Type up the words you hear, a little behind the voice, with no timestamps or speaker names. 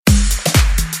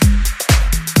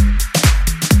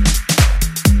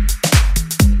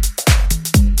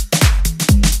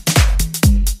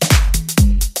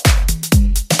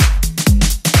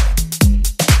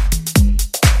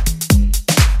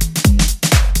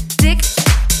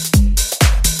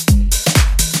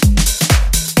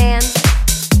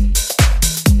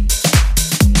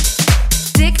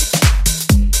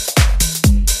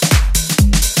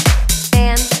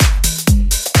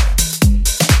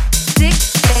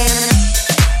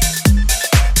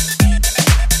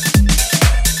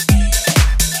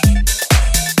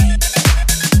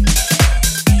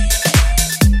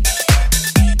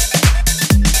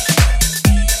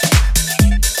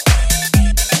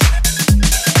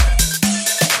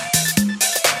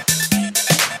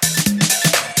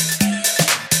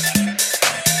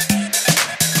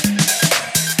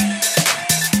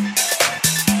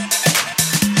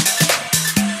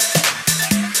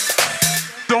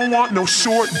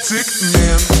short dick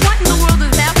man. What in the world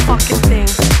is that fucking thing?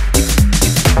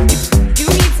 You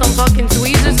need some fucking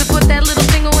tweezers to put that little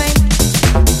thing away?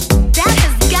 That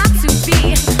has got to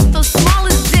be the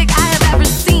smallest dick I have ever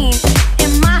seen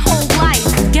in my whole life.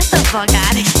 Get the fuck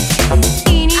out of here.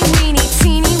 Eeny, weeny,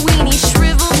 teeny, weeny,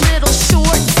 shriveled little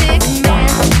short dick man.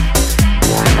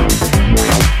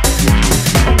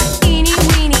 Eeny,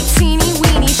 weeny, teeny,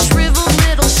 weeny, shriveled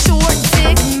little short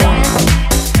dick man.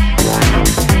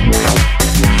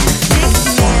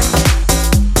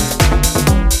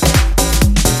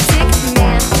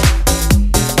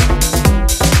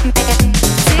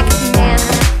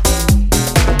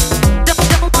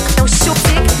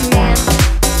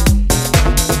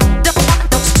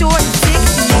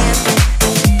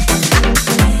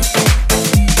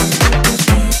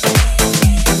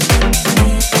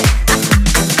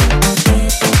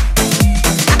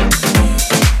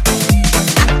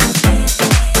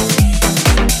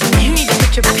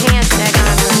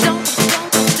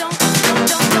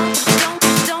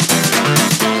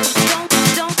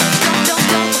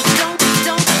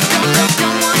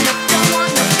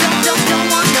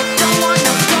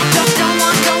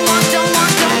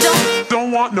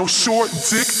 No short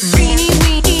dick man. Eeny,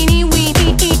 weeny, weeny,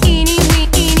 eeny,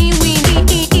 weeny, eeny, weeny,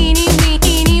 eeny, weeny, eeny, weeny,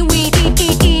 eeny, weeny,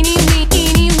 eeny, weeny,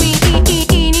 eeny, weeny,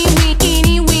 eeny,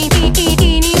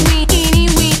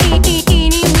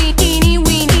 weeny, eeny,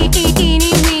 weeny,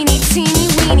 eeny, weeny, teeny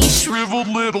weeny, shriveled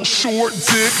little short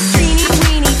dick man. Teeny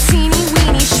weeny, teeny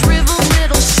weeny, shriveled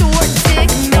little short dick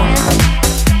man.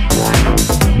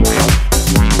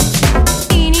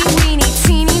 Eeny, weeny,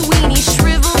 teeny weeny,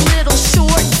 shriveled little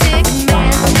short dick man.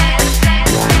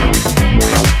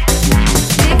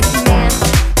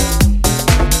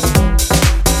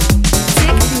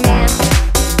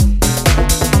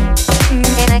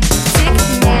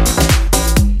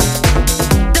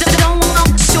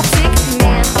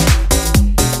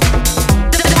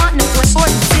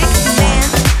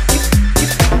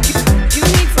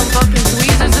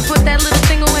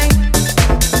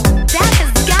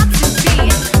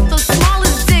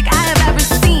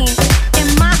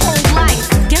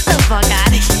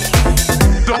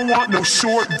 No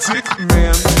short dick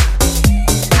man.